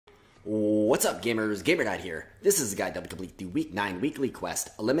What's up, gamers? GamerDad here. This is the guide that will complete the Week 9 weekly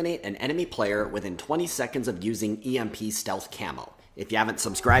quest, eliminate an enemy player within 20 seconds of using EMP stealth camo. If you haven't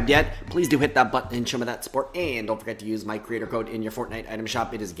subscribed yet, please do hit that button and show me that support, and don't forget to use my creator code in your Fortnite item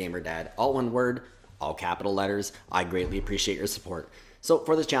shop. It is GamerDad, all one word, all capital letters. I greatly appreciate your support. So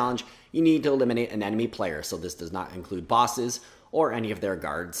for this challenge, you need to eliminate an enemy player, so this does not include bosses or any of their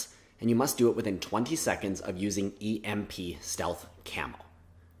guards, and you must do it within 20 seconds of using EMP stealth camo.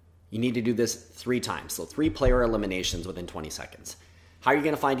 You need to do this 3 times, so 3 player eliminations within 20 seconds. How are you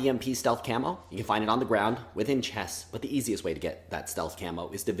going to find EMP stealth camo? You can find it on the ground, within chests, but the easiest way to get that stealth camo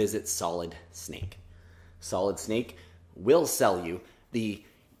is to visit Solid Snake. Solid Snake will sell you the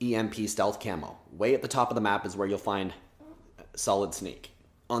EMP stealth camo. Way at the top of the map is where you'll find Solid Snake,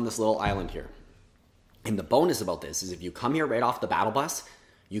 on this little island here. And the bonus about this is if you come here right off the battle bus,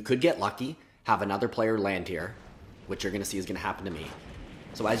 you could get lucky, have another player land here, which you're going to see is going to happen to me.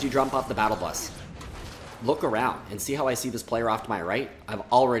 So as you jump off the battle bus, look around and see how I see this player off to my right. I've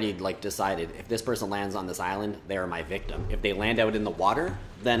already decided if this person lands on this island, they are my victim. If they land out in the water,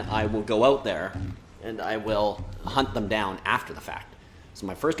 then I will go out there and I will hunt them down after the fact. So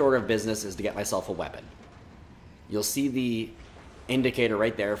my first order of business is to get myself a weapon. You'll see the indicator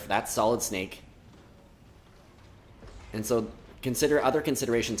right there, that's Solid Snake. And so other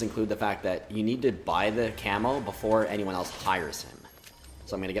considerations include the fact that you need to buy the camo before anyone else hires him.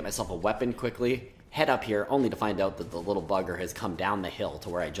 So I'm going to get myself a weapon quickly, head up here, only to find out that the little bugger has come down the hill to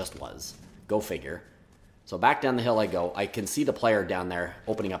where I just was. Go figure. So back down the hill I go. I can see the player down there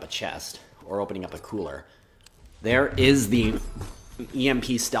opening up a chest, or opening up a cooler. There is the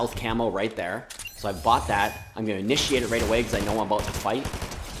EMP stealth camo right there. So I bought that. I'm going to initiate it right away because I know I'm about to fight.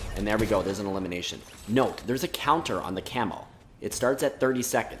 And there we go, there's an elimination. Note, there's a counter on the camo. It starts at 30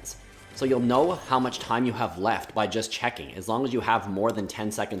 seconds. So you'll know how much time you have left by just checking. As long as you have more than 10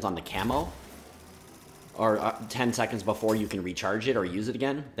 seconds on the camo, or 10 seconds before you can recharge it or use it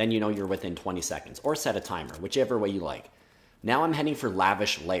again, then you know you're within 20 seconds. Or set a timer, whichever way you like. Now I'm heading for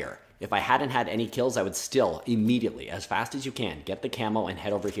Lavish Lair. If I hadn't had any kills, I would still immediately, as fast as you can, get the camo and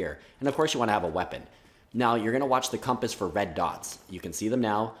head over here. And of course you want to have a weapon. Now you're going to watch the compass for red dots. You can see them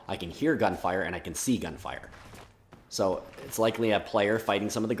now. I can hear gunfire and I can see gunfire. So it's likely a player fighting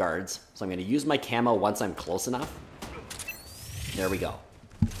some of the guards. So I'm going to use my camo once I'm close enough. There we go.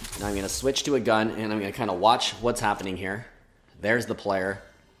 Now I'm going to switch to a gun and I'm going to kind of watch what's happening here. There's the player.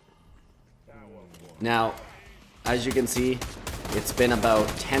 Now, as you can see, it's been about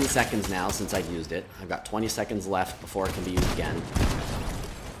 10 seconds now since I've used it. I've got 20 seconds left before it can be used again.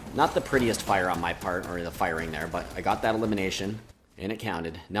 Not the prettiest fire on my part, or the firing there, but I got that elimination and it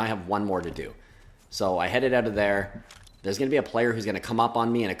counted. Now I have one more to do. So I headed out of there. There's going to be a player who's going to come up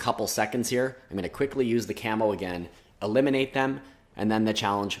on me in a couple seconds here. I'm going to quickly use the camo again, eliminate them, and then the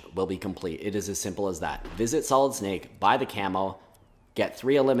challenge will be complete. It is as simple as that. Visit Solid Snake, buy the camo, get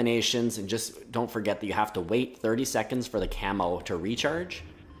 3 eliminations, and just don't forget that you have to wait 30 seconds for the camo to recharge,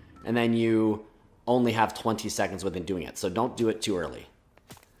 and then you only have 20 seconds within doing it. So don't do it too early.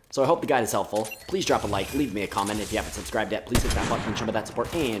 So I hope the guide is helpful. Please drop a like, leave me a comment. If you haven't subscribed yet, please hit that button and show me that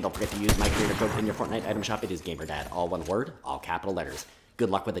support. And don't forget to use my creator code in your Fortnite item shop. It is GamerDad, all one word, all capital letters. Good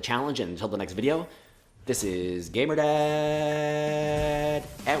luck with the challenge, and until the next video, this is GamerDad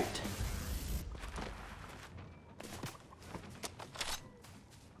out.